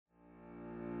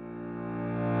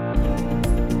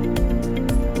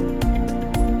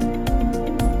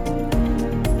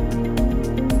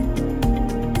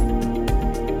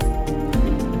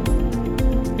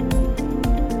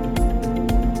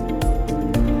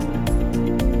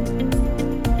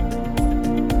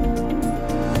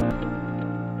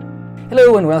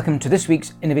Hello and welcome to this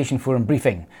week's Innovation Forum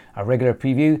briefing, a regular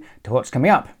preview to what's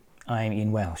coming up. I'm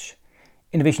Ian Welsh.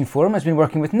 Innovation Forum has been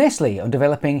working with Nestle on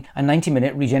developing a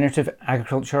 90-minute regenerative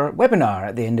agriculture webinar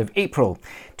at the end of April.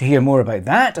 To hear more about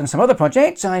that and some other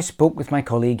projects, I spoke with my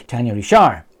colleague Tanya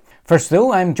Richard. First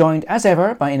though, I'm joined as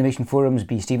ever by Innovation Forum's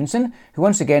Bea Stevenson, who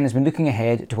once again has been looking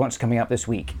ahead to what's coming up this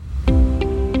week.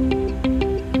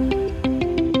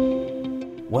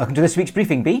 Welcome to this week's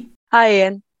briefing, Bea. Hi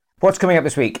Ian. What's coming up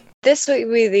this week? This week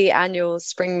will be the annual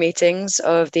spring meetings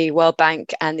of the World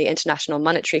Bank and the International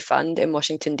Monetary Fund in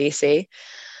Washington, D.C.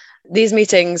 These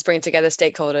meetings bring together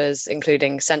stakeholders,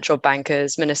 including central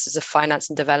bankers, ministers of finance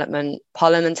and development,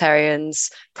 parliamentarians,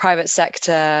 private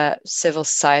sector, civil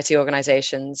society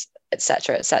organizations,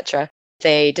 etc., etc.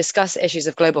 They discuss issues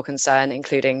of global concern,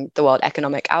 including the World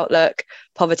Economic Outlook,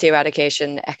 poverty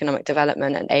eradication, economic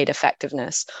development, and aid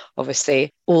effectiveness,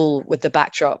 obviously, all with the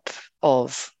backdrop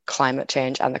of climate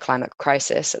change and the climate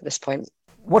crisis at this point.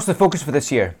 What's the focus for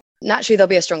this year? Naturally, there'll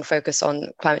be a strong focus on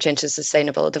climate change and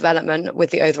sustainable development, with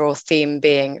the overall theme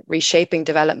being reshaping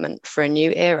development for a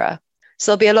new era.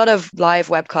 So there'll be a lot of live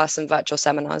webcasts and virtual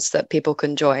seminars that people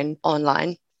can join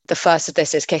online. The first of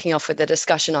this is kicking off with a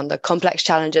discussion on the complex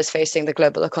challenges facing the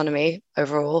global economy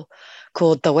overall,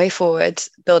 called The Way Forward,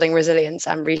 Building Resilience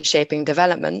and Reshaping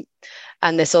Development.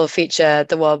 And this will feature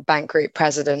the World Bank Group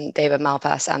President, David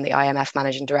Malpass, and the IMF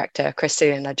Managing Director,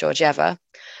 Kristalina Georgieva.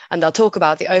 And they'll talk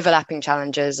about the overlapping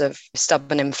challenges of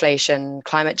stubborn inflation,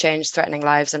 climate change threatening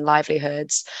lives and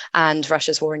livelihoods, and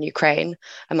Russia's war in Ukraine,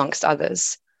 amongst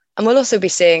others. And we'll also be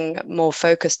seeing more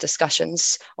focused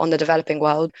discussions on the developing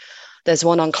world. There's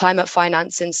one on climate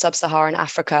finance in sub-Saharan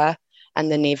Africa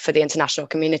and the need for the international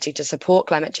community to support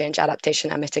climate change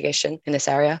adaptation and mitigation in this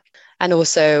area. And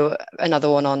also another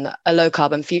one on a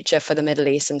low-carbon future for the Middle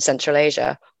East and Central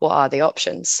Asia. What are the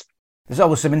options? There's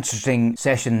always some interesting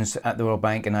sessions at the World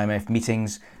Bank and IMF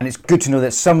meetings, and it's good to know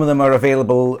that some of them are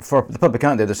available for the public,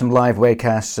 aren't there? There's some live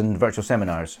webcasts and virtual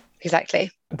seminars. Exactly.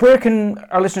 Where can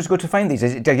our listeners go to find these?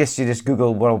 I guess you just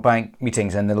Google World Bank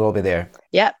meetings and they'll all be there.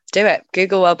 Yeah, do it.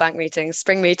 Google World Bank meetings,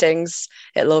 spring meetings,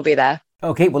 it'll all be there.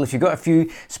 Okay, well, if you've got a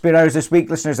few spare hours this week,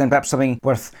 listeners, then perhaps something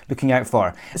worth looking out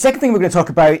for. The second thing we're going to talk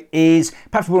about is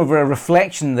perhaps more of a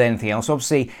reflection than anything else.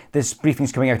 Obviously, this briefing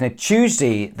is coming out on a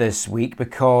Tuesday this week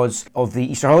because of the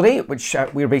Easter holiday, which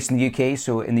we're based in the UK.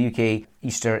 So in the UK,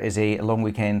 Easter is a long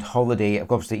weekend holiday.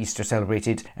 Obviously, Easter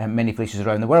celebrated in many places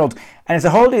around the world. And it's a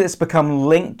holiday that's become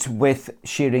linked with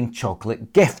sharing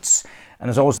chocolate gifts. And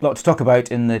there's always a lot to talk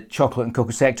about in the chocolate and cocoa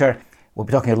sector. We'll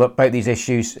be talking a lot about these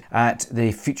issues at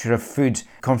the Future of Food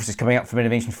conferences coming up from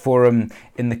Innovation Forum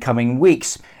in the coming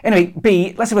weeks. Anyway,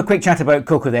 Bea, let's have a quick chat about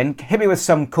cocoa then. Hit me with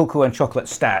some cocoa and chocolate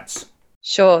stats.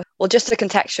 Sure. Well, just to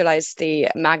contextualise the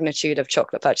magnitude of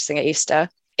chocolate purchasing at Easter,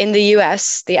 in the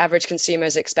US, the average consumer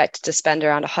is expected to spend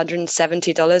around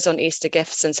 $170 on Easter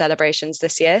gifts and celebrations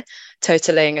this year,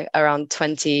 totaling around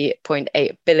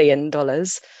 $20.8 billion.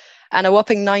 And a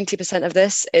whopping 90% of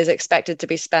this is expected to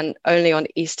be spent only on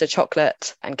Easter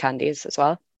chocolate and candies as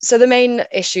well. So the main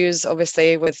issues,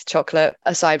 obviously, with chocolate,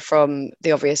 aside from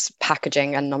the obvious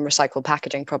packaging and non-recycled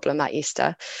packaging problem at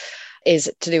Easter, is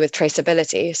to do with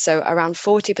traceability. So around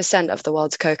 40% of the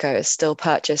world's cocoa is still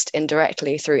purchased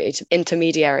indirectly through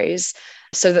intermediaries,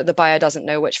 so that the buyer doesn't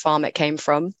know which farm it came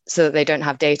from, so that they don't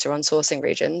have data on sourcing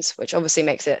regions, which obviously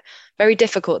makes it very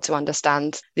difficult to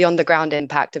understand the on-the-ground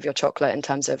impact of your chocolate in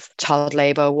terms of child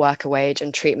labour, worker wage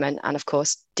and treatment, and of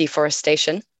course,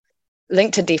 deforestation.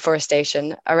 Linked to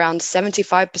deforestation, around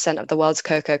 75% of the world's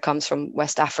cocoa comes from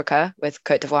West Africa, with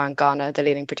Côte d'Ivoire and Ghana the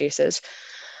leading producers.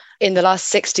 In the last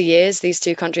 60 years, these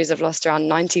two countries have lost around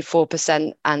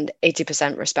 94% and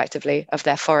 80% respectively of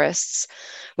their forests,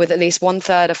 with at least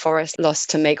 1/3 of forest lost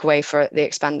to make way for the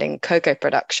expanding cocoa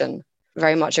production,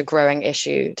 very much a growing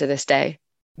issue to this day.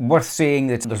 Worth saying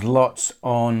that there's lots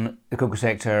on the cocoa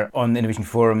sector on the Innovation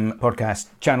Forum podcast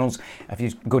channels. If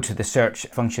you go to the search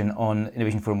function on the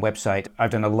Innovation Forum website,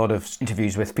 I've done a lot of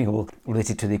interviews with people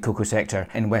related to the cocoa sector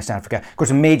in West Africa. Of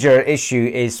course, a major issue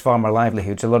is farmer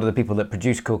livelihoods. A lot of the people that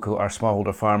produce cocoa are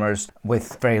smallholder farmers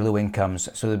with very low incomes.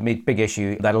 So the big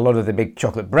issue that a lot of the big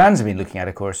chocolate brands have been looking at,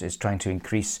 of course, is trying to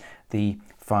increase the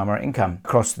farmer income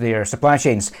across their supply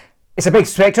chains. It's a big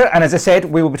sector, and as I said,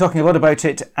 we will be talking a lot about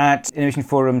it at Innovation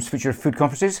Forum's Future of Food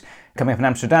conferences coming up in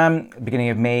Amsterdam, beginning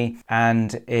of May,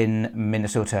 and in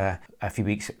Minnesota a few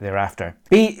weeks thereafter.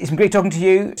 Bea, it's been great talking to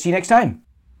you. See you next time.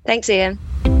 Thanks, Ian.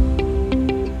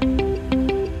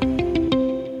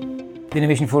 The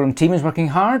Innovation Forum team is working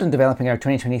hard on developing our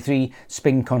 2023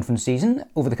 Spring Conference season.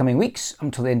 Over the coming weeks,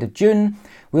 until the end of June,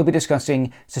 we'll be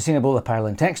discussing sustainable apparel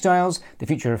and textiles, the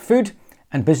future of food,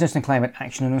 and business and climate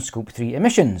action on Scope 3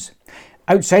 emissions.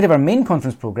 Outside of our main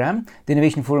conference programme, the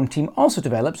Innovation Forum team also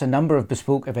develops a number of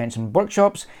bespoke events and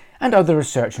workshops and other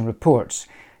research and reports.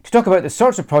 To talk about the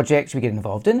sorts of projects we get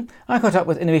involved in, I caught up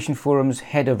with Innovation Forum's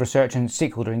Head of Research and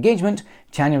Stakeholder Engagement,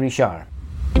 Tanya Richard.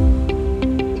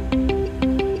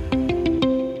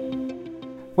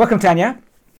 Welcome, Tanya.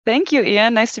 Thank you,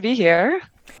 Ian. Nice to be here.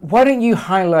 Why don't you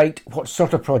highlight what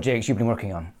sort of projects you've been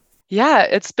working on? Yeah,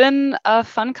 it's been a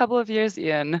fun couple of years,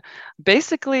 Ian.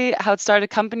 Basically, how it started,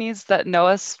 companies that know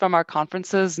us from our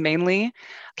conferences mainly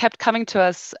kept coming to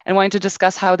us and wanting to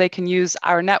discuss how they can use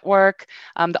our network,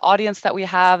 the audience that we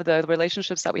have, the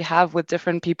relationships that we have with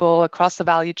different people across the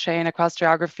value chain, across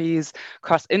geographies,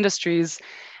 across industries,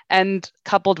 and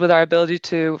coupled with our ability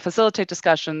to facilitate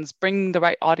discussions, bring the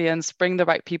right audience, bring the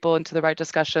right people into the right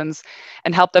discussions,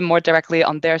 and help them more directly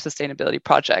on their sustainability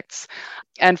projects.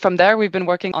 And from there, we've been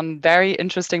working on very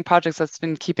interesting projects that's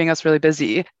been keeping us really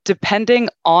busy. Depending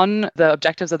on the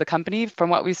objectives of the company, from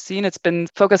what we've seen, it's been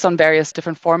focused on various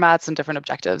different formats and different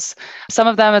objectives. Some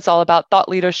of them, it's all about thought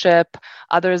leadership.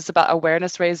 Others, about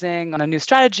awareness raising on a new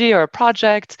strategy or a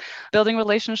project, building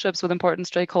relationships with important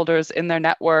stakeholders in their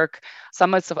network.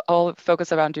 Some it's all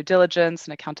focused around due diligence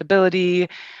and accountability,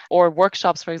 or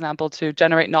workshops, for example, to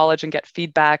generate knowledge and get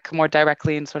feedback more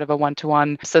directly in sort of a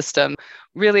one-to-one system.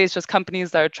 Really, it's just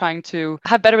companies that are trying to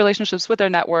have better relationships with their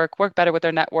network, work better with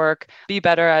their network, be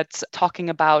better at talking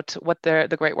about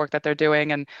the great work that they're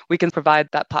doing, and we can provide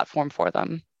that platform for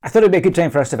them. I thought it would be a good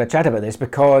time for us to have a chat about this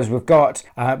because we've got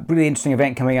a really interesting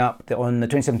event coming up on the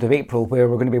 27th of April where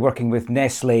we're going to be working with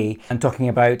Nestle and talking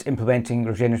about implementing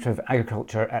regenerative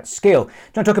agriculture at scale. Do you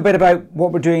want to talk a bit about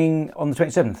what we're doing on the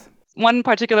 27th? One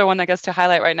particular one, I guess, to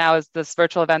highlight right now is this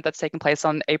virtual event that's taking place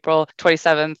on April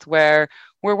 27th, where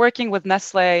we're working with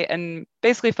Nestle and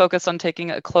basically focused on taking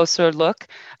a closer look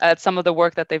at some of the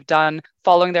work that they've done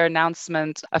following their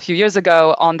announcement a few years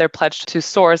ago on their pledge to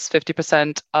source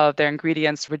 50% of their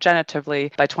ingredients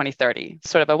regeneratively by 2030.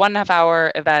 Sort of a 1.5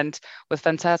 hour event with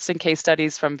fantastic case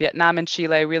studies from Vietnam and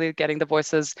Chile, really getting the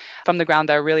voices from the ground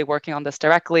that are really working on this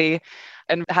directly.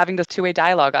 And having this two-way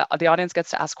dialogue. The audience gets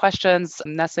to ask questions,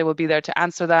 Nestle will be there to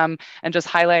answer them, and just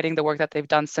highlighting the work that they've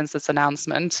done since this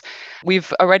announcement.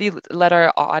 We've already let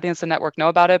our audience and network know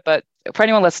about it, but for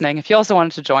anyone listening, if you also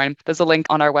wanted to join, there's a link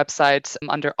on our website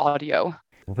under audio.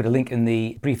 We'll put a link in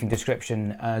the briefing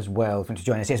description as well for you to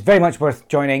join us. It's very much worth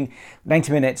joining.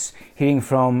 90 minutes hearing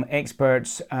from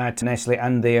experts at Nestle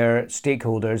and their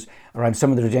stakeholders around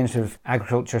some of the regenerative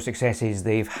agriculture successes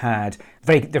they've had.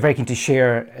 They're very keen to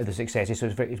share the successes, so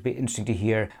it'll be interesting to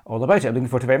hear all about it. I'm looking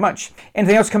forward to it very much.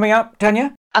 Anything else coming up,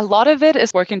 Tanya? A lot of it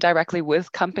is working directly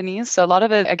with companies. So a lot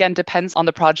of it, again, depends on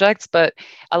the projects, but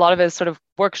a lot of it is sort of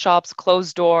workshops,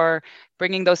 closed door,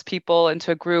 bringing those people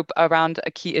into a group around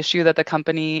a key issue that the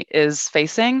company is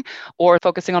facing, or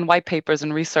focusing on white papers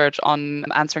and research on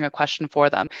answering a question for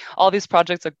them. All these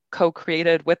projects are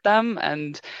co-created with them,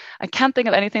 and I can't think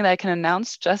of anything that I can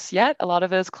announce just yet. A lot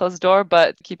of it is closed door,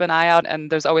 but keep an eye out, and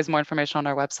there's always more information on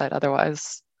our website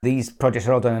otherwise. These projects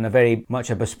are all done on a very much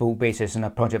a bespoke basis and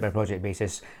a project-by-project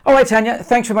basis. All right, Tanya,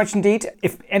 thanks very much indeed.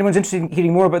 If anyone's interested in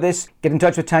hearing more about this, get in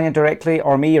touch with Tanya directly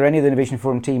or me or any of the Innovation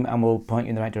Forum team and we'll point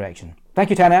you in the right direction. Thank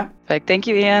you, Tanya. Thank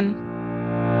you, Ian.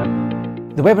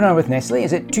 The webinar with Nestle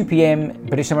is at 2 p.m.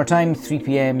 British Summer Time, 3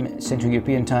 p.m. Central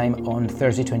European Time on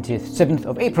Thursday, 7th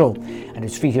of April. And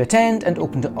it's free to attend and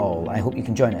open to all. I hope you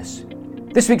can join us.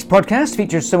 This week's podcast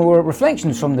features some more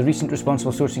reflections from the recent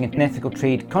Responsible Sourcing and Ethical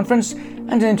Trade conference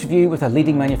and an interview with a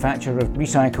leading manufacturer of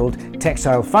recycled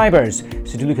textile fibres,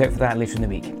 so do look out for that later in the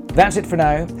week. That's it for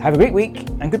now. Have a great week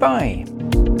and goodbye.